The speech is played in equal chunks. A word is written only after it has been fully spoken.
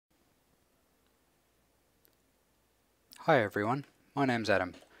Hi everyone, my name's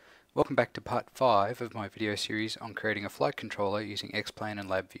Adam. Welcome back to part 5 of my video series on creating a flight controller using X-Plane and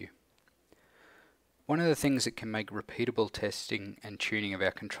LabVIEW. One of the things that can make repeatable testing and tuning of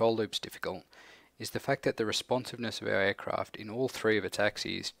our control loops difficult is the fact that the responsiveness of our aircraft in all three of its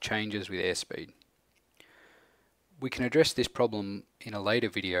axes changes with airspeed. We can address this problem in a later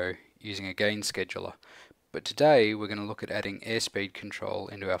video using a gain scheduler, but today we're going to look at adding airspeed control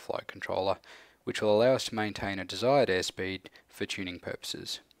into our flight controller, which will allow us to maintain a desired airspeed for tuning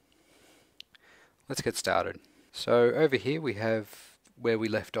purposes. Let's get started. So over here we have where we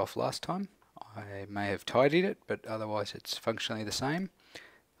left off last time. I may have tidied it, but otherwise it's functionally the same.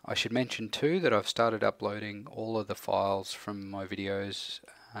 I should mention too that I've started uploading all of the files from my videos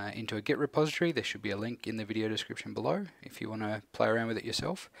into a Git repository. There should be a link in the video description below if you want to play around with it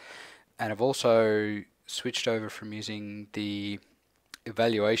yourself. And I've also switched over from using the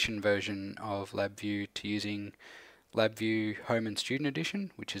evaluation version of LabVIEW to using LabVIEW Home and Student Edition,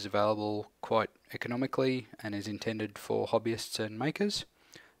 which is available quite economically and is intended for hobbyists and makers.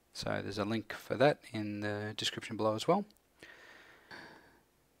 So there's a link for that in the description below as well.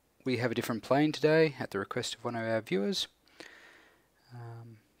 We have a different plane today at the request of one of our viewers,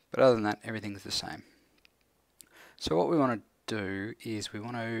 but other than that everything's the same. So what we want to do is we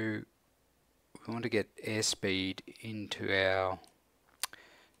want to get airspeed into our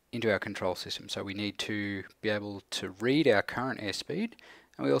control system. So we need to be able to read our current airspeed,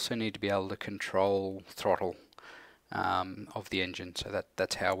 and we also need to be able to control throttle of the engine. So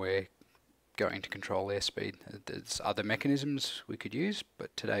that's how we're going to control airspeed. There's other mechanisms we could use,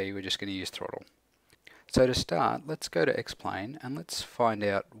 but today we're just going to use throttle. So to start, let's go to X-Plane and let's find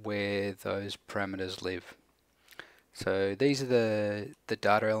out where those parameters live. So these are the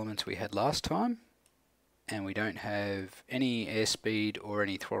data elements we had last time, and we don't have any airspeed or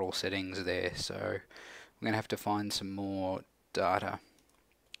any throttle settings there, so we're going to have to find some more data.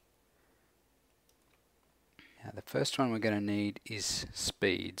 Now the first one we're going to need is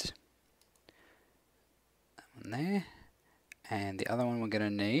speeds. That one there, and the other one we're going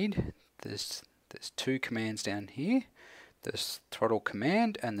to need, there's two commands down here. There's throttle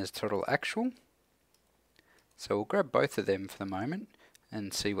command and there's throttle actual. So we'll grab both of them for the moment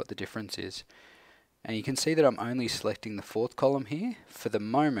and see what the difference is. And you can see that I'm only selecting the fourth column here. For the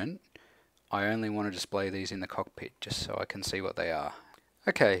moment, I only want to display these in the cockpit just so I can see what they are.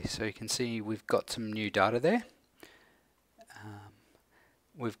 Okay, so you can see we've got some new data there.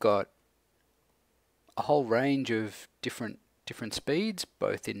 We've got a whole range of different speeds,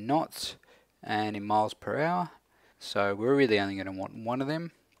 both in knots and in miles per hour. So we're really only going to want one of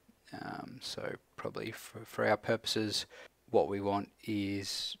them. So probably for our purposes, what we want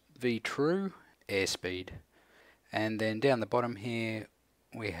is vTrue airspeed, and then down the bottom here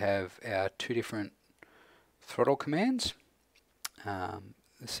we have our two different throttle commands.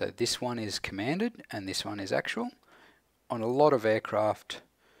 So this one is commanded and this one is actual. On a lot of aircraft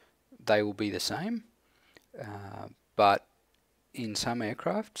they will be the same, but in some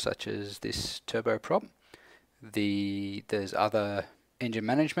aircraft such as this turboprop, there's other engine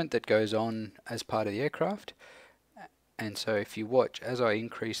management that goes on as part of the aircraft. And so if you watch, as I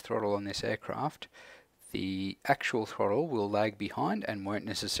increase throttle on this aircraft, the actual throttle will lag behind and won't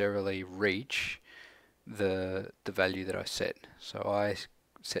necessarily reach the value that I set. So I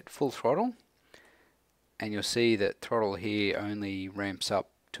set full throttle, and you'll see that throttle here only ramps up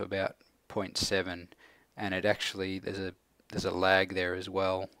to about 0.7, and it actually, there's a lag there as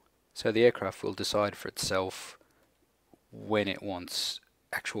well. So the aircraft will decide for itself when it wants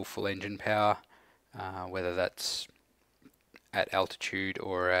actual full engine power, whether that's at altitude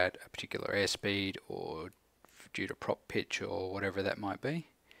or at a particular airspeed or due to prop pitch or whatever that might be.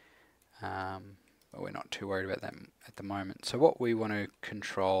 But we're not too worried about that at the moment. So what we want to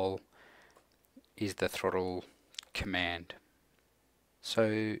control is the throttle command.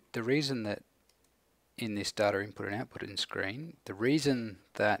 So the reason that in this data input and output in screen, the reason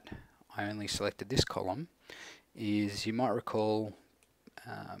that I only selected this column is, you might recall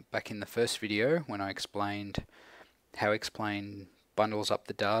back in the first video when I explained how X-Plane bundles up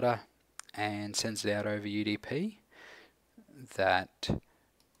the data and sends it out over UDP, that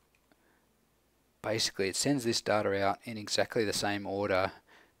basically it sends this data out in exactly the same order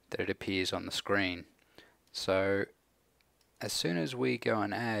that it appears on the screen. So as soon as we go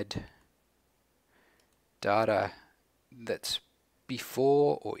and add data that's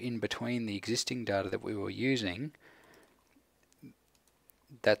before or in between the existing data that we were using,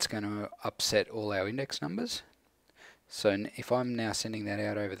 that's going to upset all our index numbers. So if I'm now sending that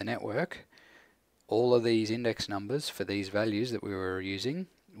out over the network, all of these index numbers for these values that we were using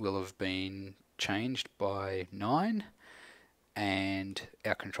will have been changed by 9, and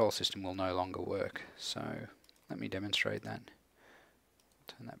our control system will no longer work. So let me demonstrate that.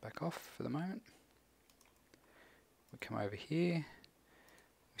 Turn that back off for the moment. We come over here,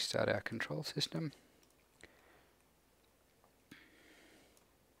 we start our control system.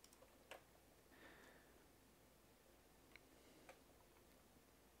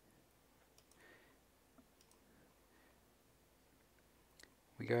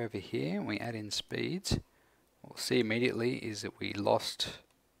 We go over here and we add in speeds. What we'll see immediately is that we lost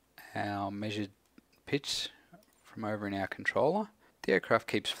our measured pitch from over in our controller. The aircraft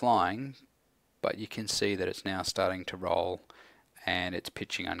keeps flying, but you can see that it's now starting to roll and it's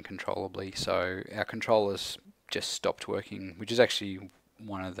pitching uncontrollably. So our controller's just stopped working, which is actually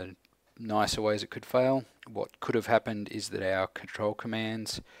one of the nicer ways it could fail. What could have happened is that our control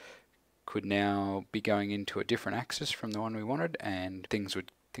commands could now be going into a different axis from the one we wanted, and things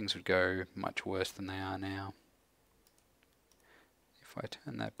would go much worse than they are now. If I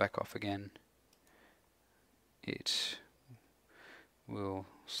turn that back off again, it will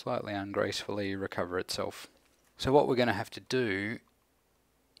slightly ungracefully recover itself. So what we're going to have to do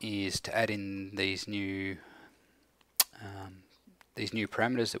is to add in these new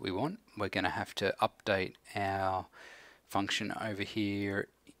parameters that we want. We're going to have to update our function over here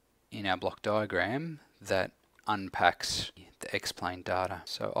in our block diagram that unpacks the X-plane data.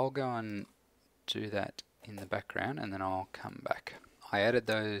 So I'll go and do that in the background and then I'll come back. I added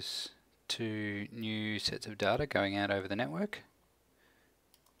those two new sets of data going out over the network,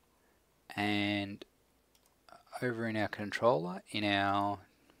 and over in our controller, in our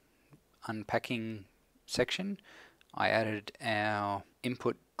unpacking section, I added our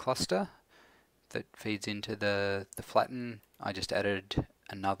input cluster that feeds into the flatten. I just added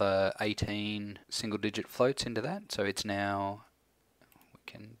another 18 single-digit floats into that, so it's now, we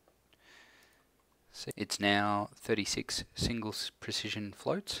can see, it's now 36 single precision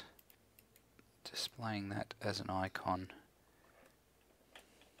floats. Displaying that as an icon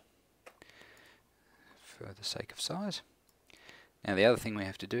for the sake of size. Now the other thing we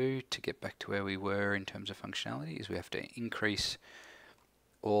have to do to get back to where we were in terms of functionality is we have to increase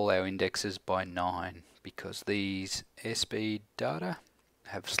all our indexes by 9, because these airspeed data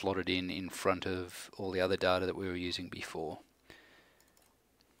have slotted in front of all the other data that we were using before.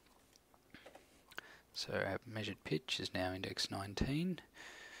 So our measured pitch is now index 19.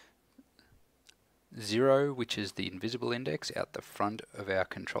 0, which is the invisible index out the front of our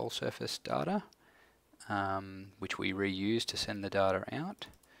control surface data, which we reuse to send the data out.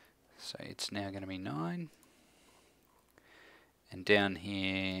 So it's now going to be 9. And down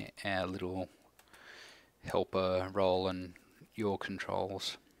here, our little helper roll and yaw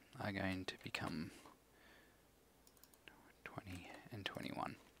controls are going to become 20 and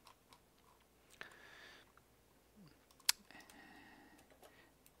 21.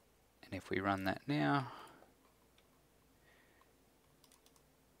 And if we run that now,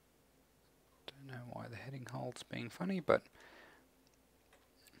 don't know why the heading hold's being funny, but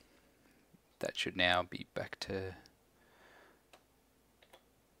that should now be back to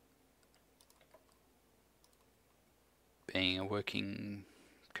being a working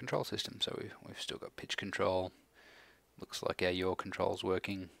control system. So we've still got pitch control. Looks like our yaw control's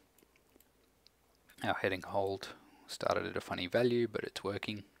working. Our heading hold started at a funny value, but it's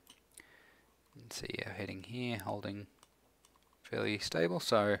working. You can see our heading here holding fairly stable.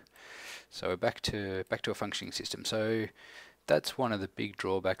 So we're back to a functioning system. So that's one of the big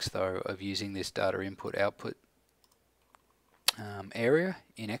drawbacks, though, of using this data input output area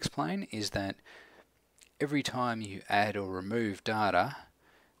in X-plane, is that every time you add or remove data,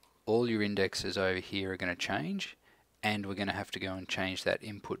 all your indexes over here are going to change, and we're going to have to go and change that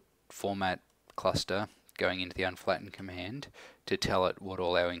input format cluster going into the unflatten command to tell it what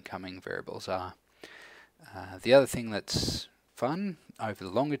all our incoming variables are. The other thing that's fun over the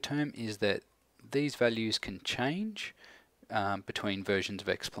longer term is that these values can change between versions of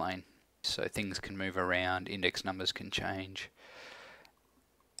X-plane. So things can move around, index numbers can change.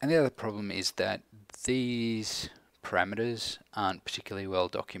 And the other problem is that these parameters aren't particularly well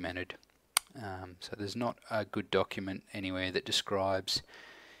documented. So there's not a good document anywhere that describes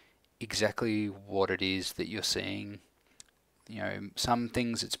exactly what it is that you're seeing. You know, some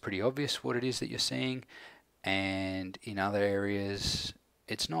things it's pretty obvious what it is that you're seeing, and in other areas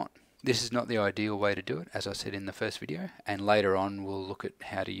it's not. This is not the ideal way to do it, as I said in the first video, and later on we'll look at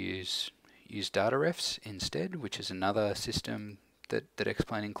how to use data refs instead, which is another system that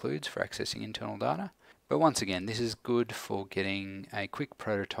X-plane includes for accessing internal data. But once again, this is good for getting a quick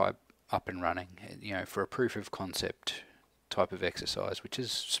prototype up and running, you know, for a proof of concept type of exercise, which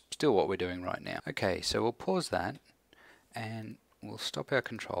is still what we're doing right now. Okay, so we'll pause that And we'll stop our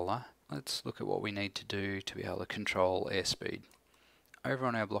controller. Let's look at what we need to do to be able to control airspeed. Over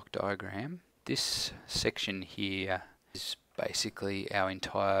on our block diagram, this section here is basically our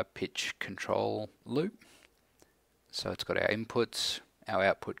entire pitch control loop. So it's got our inputs, our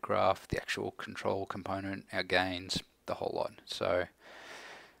output graph, the actual control component, our gains, the whole lot. So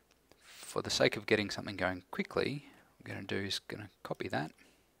for the sake of getting something going quickly, what I'm going to do is going to copy that,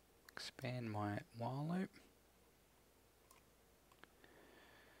 expand my while loop,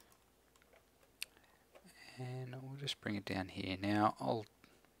 and we'll just bring it down here. Now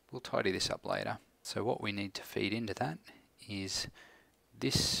we'll tidy this up later. So what we need to feed into that is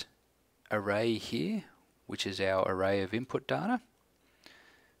this array here, which is our array of input data,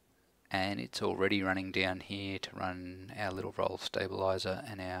 and it's already running down here to run our little roll stabilizer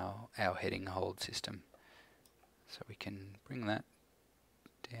and our heading hold system. So we can bring that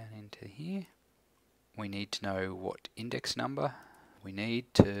down into here. We need to know what index number we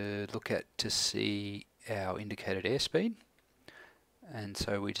need to look at to see our indicated airspeed. And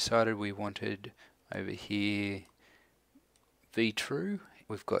so we decided we wanted over here vTrue.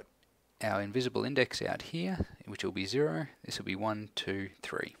 We've got our invisible index out here, which will be 0. This will be 1, 2,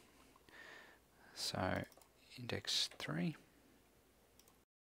 3. So index 3.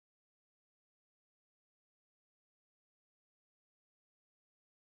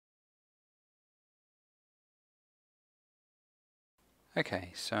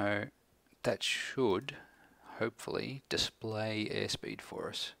 Okay, so that should hopefully display airspeed for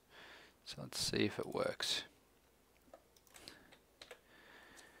us. So let's see if it works.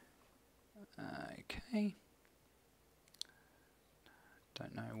 Okay.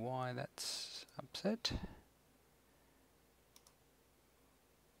 Don't know why that's upset.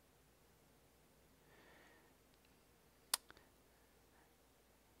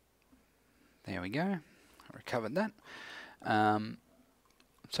 There we go. I recovered that.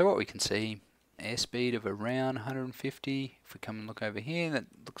 So what we can see, airspeed of around 150. If we come and look over here, that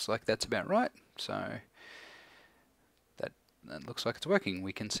looks like that's about right. So that looks like it's working.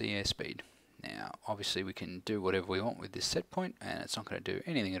 We can see airspeed. Now, obviously we can do whatever we want with this set point, and it's not going to do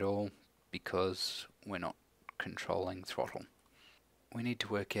anything at all because we're not controlling throttle. We need to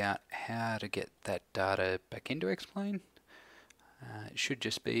work out how to get that data back into X-Plane. It should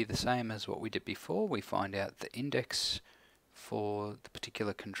just be the same as what we did before. We find out the index for the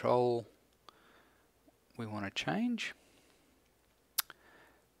particular control we want to change,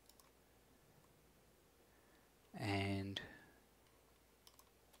 and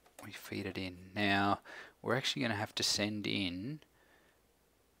we feed it in. Now we're actually going to have to send in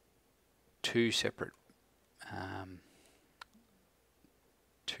two separate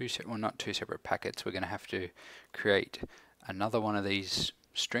not two separate packets. We're going to have to create another one of these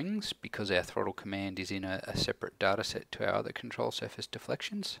strings because our throttle command is in a separate data set to our other control surface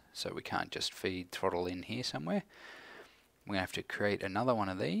deflections, so we can't just feed throttle in here somewhere. We're going to have to create another one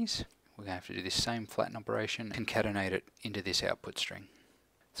of these. We're going to have to do this same flatten operation, concatenate it into this output string.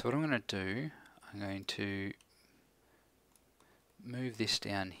 So what I'm going to do, I'm going to move this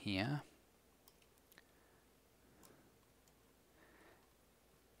down here.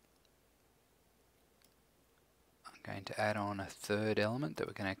 I'm going to add on a third element that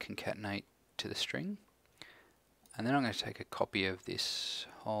we're going to concatenate to the string. And then I'm going to take a copy of this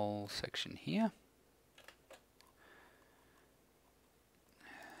whole section here.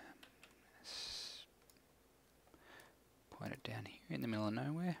 Point it down here in the middle of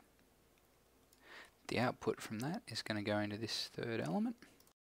nowhere. The output from that is going to go into this third element.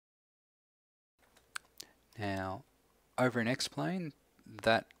 Now, over in X-Plane,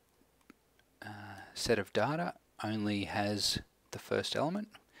 that set of data only has the first element.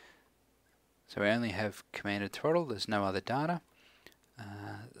 So we only have commanded throttle, there's no other data.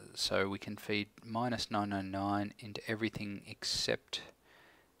 So we can feed -999 into everything except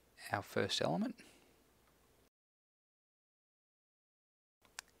our first element.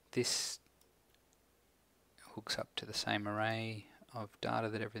 This hooks up to the same array of data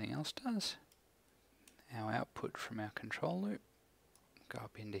that everything else does. Our output from our control loop go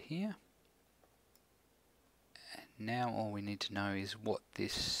up into here. And now all we need to know is what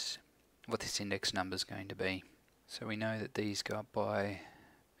this index number is going to be. So we know that these go up by,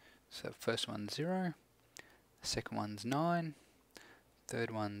 so the first one's 0, the second one's 9,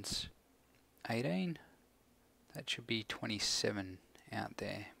 third one's 18, that should be 27 out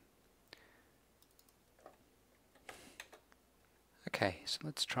there. Okay, so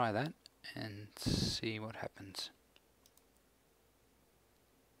let's try that and see what happens.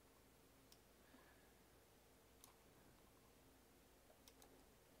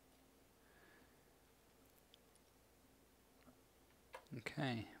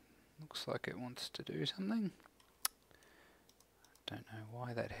 Okay, looks like it wants to do something. Don't know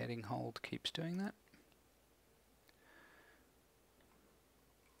why that heading hold keeps doing that.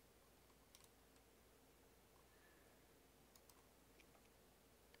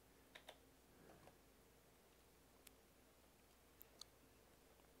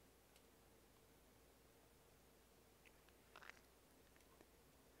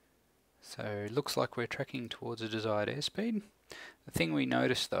 So it looks like we're tracking towards a desired airspeed. The thing we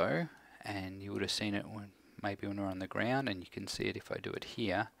noticed though, and you would have seen it maybe when we're on the ground, and you can see it if I do it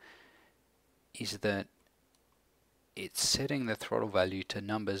here, is that it's setting the throttle value to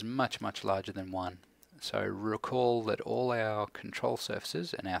numbers much larger than 1. So recall that all our control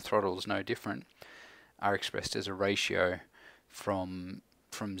surfaces, and our throttle is no different, are expressed as a ratio from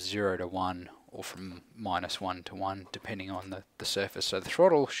 0 to 1 or from -1 to 1 depending on the surface. So the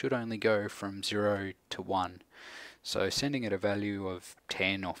throttle should only go from 0 to 1. So sending it a value of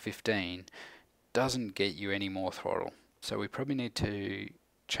 10 or 15 doesn't get you any more throttle. So we probably need to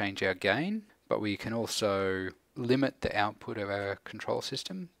change our gain, but we can also limit the output of our control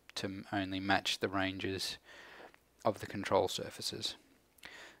system to only match the ranges of the control surfaces.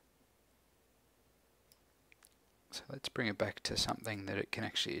 So let's bring it back to something that it can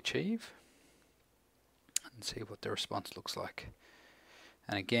actually achieve and see what the response looks like.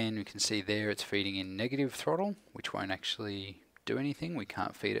 And again, we can see there it's feeding in negative throttle, which won't actually do anything. We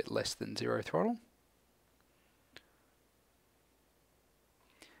can't feed it less than 0 throttle.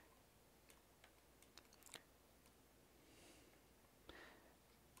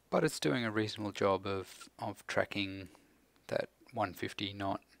 But it's doing a reasonable job of tracking that 150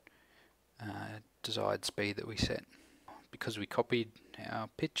 knot desired speed that we set. Because we copied our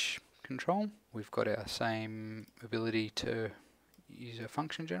pitch control, we've got our same ability to use a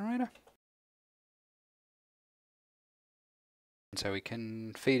function generator. And so we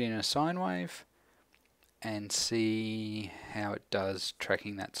can feed in a sine wave and see how it does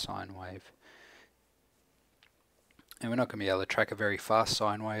tracking that sine wave. And we're not going to be able to track a very fast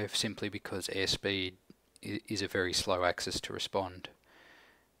sine wave simply because airspeed is a very slow axis to respond.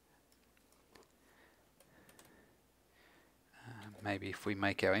 Maybe if we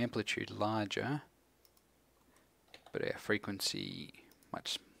make our amplitude larger, but our frequency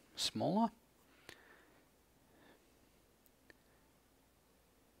much smaller.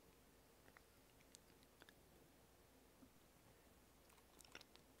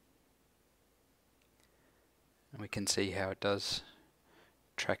 And we can see how it does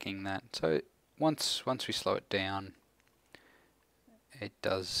tracking that. So once we slow it down, it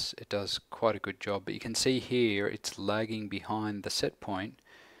does quite a good job. But you can see here it's lagging behind the set point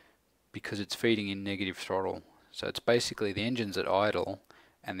because it's feeding in negative throttle. So it's basically the engine's at idle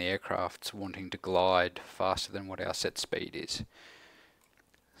and the aircraft's wanting to glide faster than what our set speed is.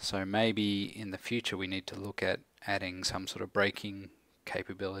 So maybe in the future we need to look at adding some sort of braking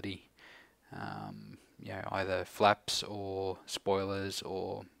capability, you know, either flaps or spoilers,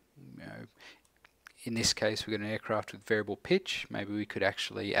 or you know, in this case we've got an aircraft with variable pitch. Maybe we could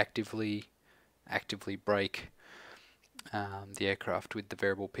actually actively brake the aircraft with the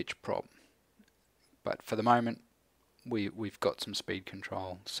variable pitch prop. But for the moment we've got some speed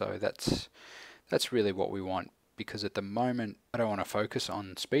control, so that's really what we want, because at the moment I don't want to focus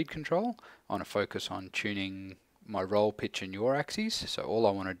on speed control. I want to focus on tuning my roll, pitch and yaw axes. So all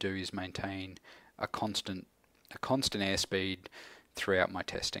I want to do is maintain a constant airspeed throughout my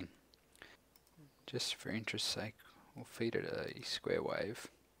testing. Just for interest's sake, we'll feed it a square wave.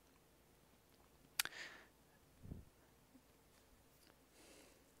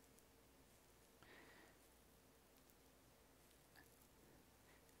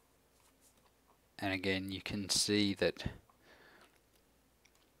 And again, you can see that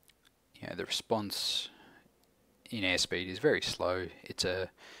the response in airspeed is very slow. It's a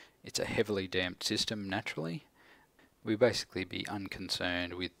heavily damped system naturally. We basically be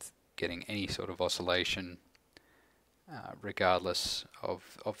unconcerned with getting any sort of oscillation regardless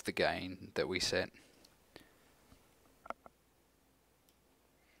of the gain that we set.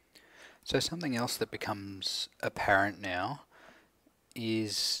 So something else that becomes apparent now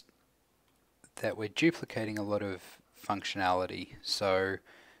is that we're duplicating a lot of functionality. So,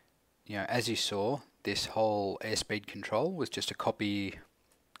 as you saw, this whole airspeed control was just a copy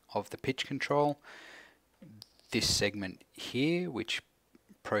of the pitch control. This segment here, which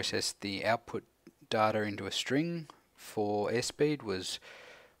processed the output data into a string for airspeed, was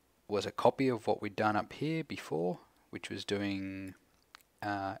a copy of what we'd done up here before, which was doing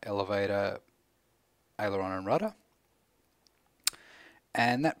elevator, aileron and rudder.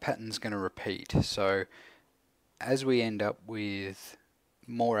 And that pattern's going to repeat. So as we end up with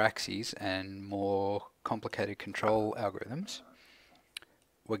more axes and more complicated control algorithms,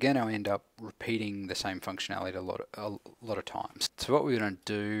 we're going to end up repeating the same functionality a lot of times. So what we're going to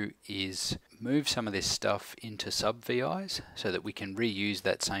do is move some of this stuff into sub-VIs so that we can reuse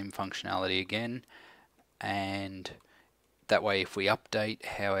that same functionality again, and that way if we update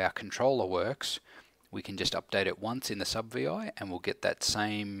how our controller works, we can just update it once in the sub-VI and we'll get that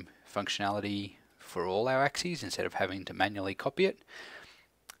same functionality for all our axes instead of having to manually copy it.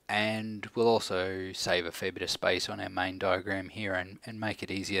 And we'll also save a fair bit of space on our main diagram here and make it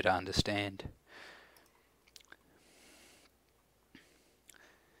easier to understand.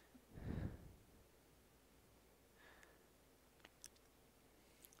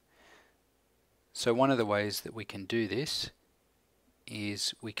 So one of the ways that we can do this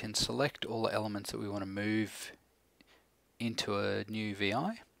is we can select all the elements that we want to move into a new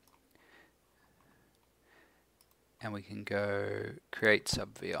VI, and we can go create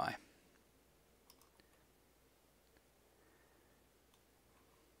sub-VI.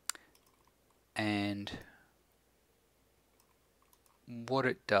 And what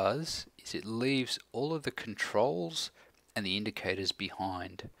it does is it leaves all of the controls and the indicators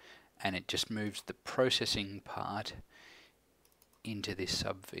behind, and it just moves the processing part into this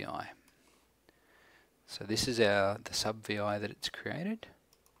sub-VI. So this is the sub-VI that it's created.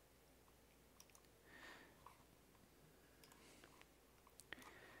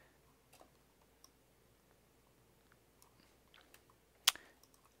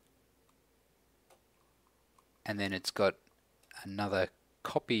 And then it's got another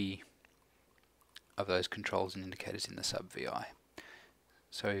copy of those controls and indicators in the sub-VI.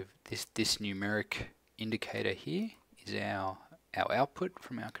 So this numeric indicator here is our output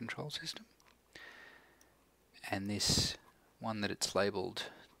from our control system. And this one that it's labeled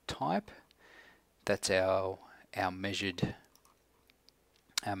type, that's our measured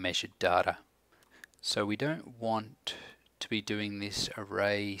data. So we don't want to be doing this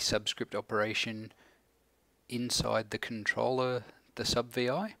array subscript operation inside the controller, the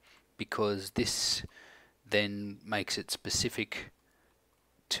sub-VI, because this then makes it specific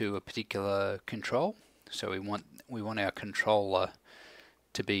to a particular control. So we want our controller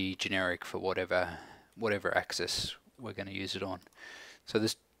to be generic for whatever axis we're going to use it on. So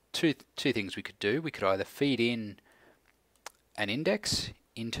there's two things we could do. We could either feed in an index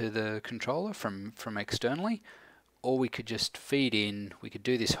into the controller from externally, or we could just feed in, we could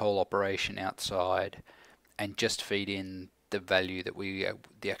do this whole operation outside and just feed in the value that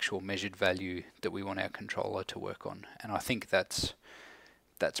the actual measured value that we want our controller to work on. And I think that's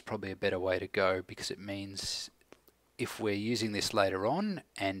probably a better way to go, because it means if we're using this later on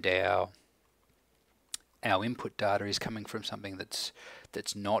and our input data is coming from something that's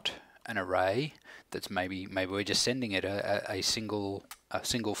not an array, that's maybe we're just sending it a single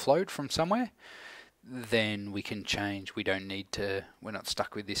float from somewhere, then we can change. We don't need to, we're not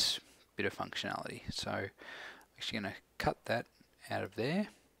stuck with this bit of functionality. So I'm actually going to cut that out of there.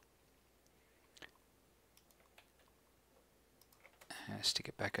 Stick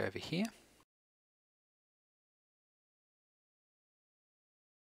it back over here.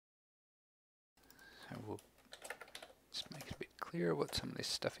 So we'll just make it a bit clearer what some of this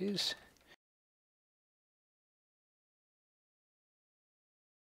stuff is.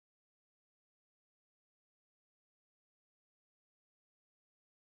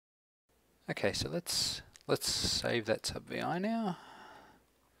 Okay, so let's save that sub-VI now.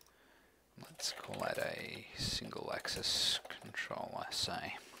 Let's call that a single axis controller,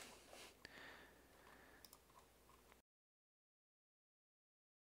 say.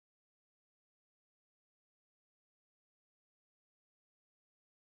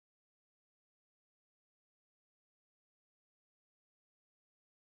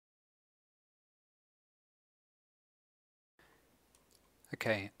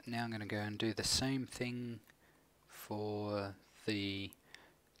 Okay, now I'm going to go and do the same thing for the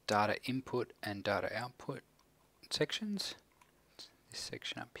data input and data output sections. This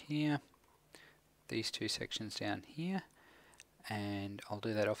section up here, these two sections down here, and I'll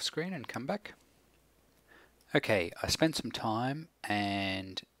do that off screen and come back. Okay, I spent some time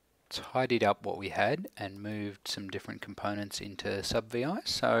and tidied up what we had and moved some different components into sub-VI.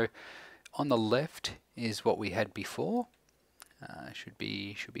 So on the left is what we had before. Should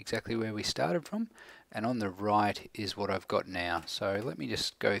be exactly where we started from, and on the right is what I've got now. So let me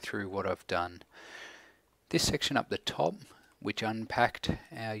just go through what I've done. This section up the top, which unpacked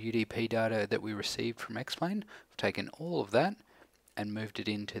our UDP data that we received from Xplane, I've taken all of that and moved it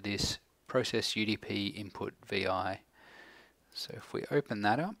into this process UDP input VI. So if we open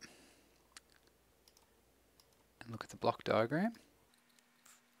that up and look at the block diagram,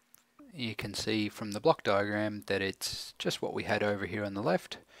 you can see from the block diagram that it's just what we had over here on the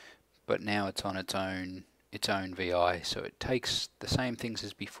left, but now it's on its own VI. So it takes the same things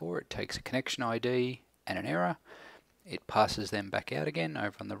as before. It takes a connection ID and an error. It passes them back out again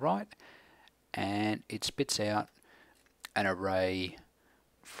over on the right, and it spits out an array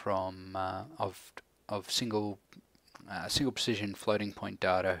from of single precision floating point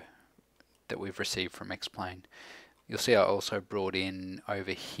data that we've received from X-Plane. You'll see I also brought in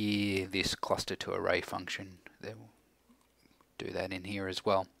over here this cluster to array function. That will do that in here as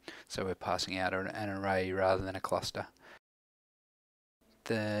well. So we're passing out an array rather than a cluster.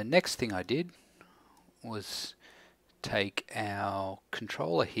 The next thing I did was take our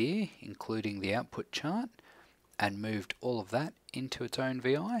controller here, including the output chart, and moved all of that into its own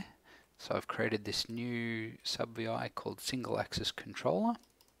VI. So I've created this new sub VI called single axis controller.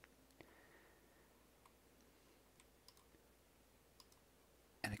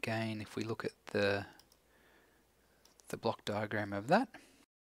 And again, if we look at the block diagram of that,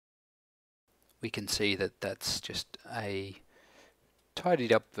 we can see that that's just a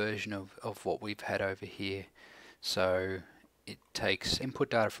tidied up version of what we've had over here. So it takes input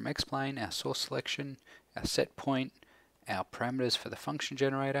data from X-Plane, our source selection, our set point, our parameters for the function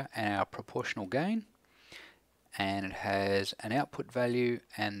generator, and our proportional gain, and it has an output value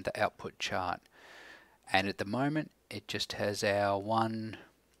and the output chart. And at the moment it just has our one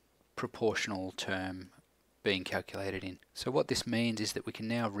proportional term being calculated in. So what this means is that we can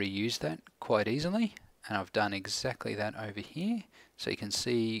now reuse that quite easily, and I've done exactly that over here. So you can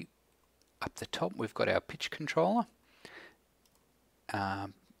see up the top we've got our pitch controller,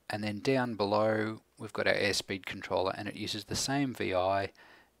 and then down below we've got our airspeed controller, and it uses the same VI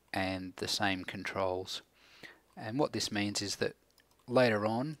and the same controls. And what this means is that later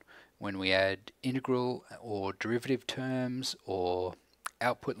on, when we add integral or derivative terms or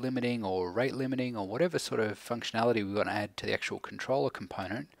output limiting or rate limiting or whatever sort of functionality we want to add to the actual controller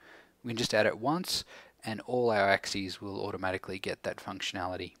component, we can just add it once and all our axes will automatically get that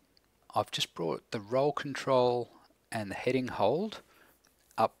functionality. I've just brought the roll control and the heading hold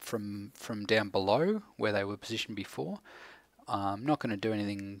up from down below where they were positioned before. I'm not going to do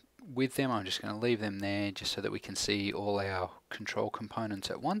anything with them. I'm just going to leave them there just so that we can see all our control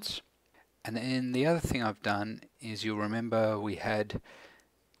components at once. And then the other thing I've done is, you'll remember we had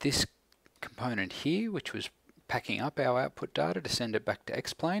this component here which was packing up our output data to send it back to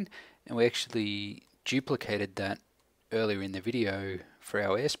X-Plane, and we actually duplicated that earlier in the video for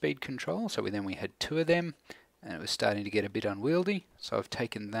our airspeed control. So we had two of them and it was starting to get a bit unwieldy, so I've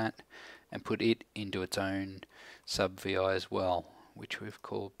taken that and put it into its own sub VI as well, which we've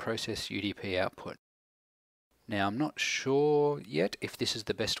called process UDP output. Now I'm not sure yet if this is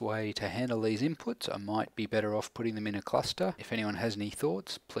the best way to handle these inputs. I might be better off putting them in a cluster. If anyone has any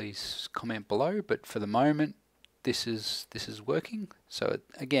thoughts, please comment below, but for the moment this is working. So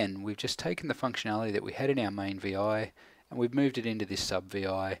again, we've just taken the functionality that we had in our main VI and we've moved it into this sub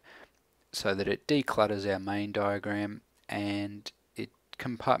VI so that it declutters our main diagram and it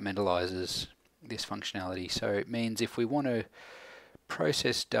compartmentalizes this functionality. So it means if we want to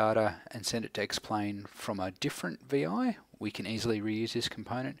process data and send it to X-Plane from a different VI, we can easily reuse this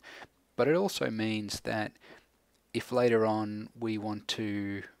component. But it also means that if later on we want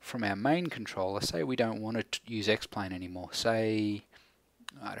to, from our main controller, say we don't want to use X-Plane anymore, say,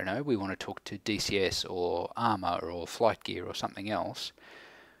 I don't know, we want to talk to DCS or Armor or Flight Gear or something else,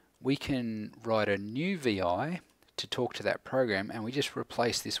 we can write a new VI to talk to that program, and we just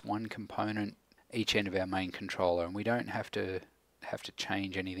replace this one component each end of our main controller, and we don't have to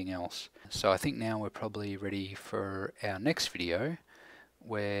change anything else. So I think now we're probably ready for our next video,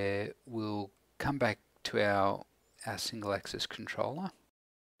 where we'll come back to our single axis controller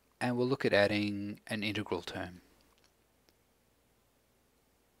and we'll look at adding an integral term.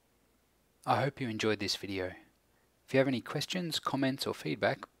 I hope you enjoyed this video. If you have any questions, comments or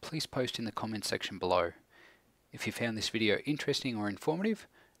feedback, please post in the comments section below. If you found this video interesting or informative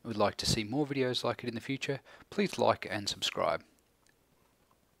and would like to see more videos like it in the future, please like and subscribe.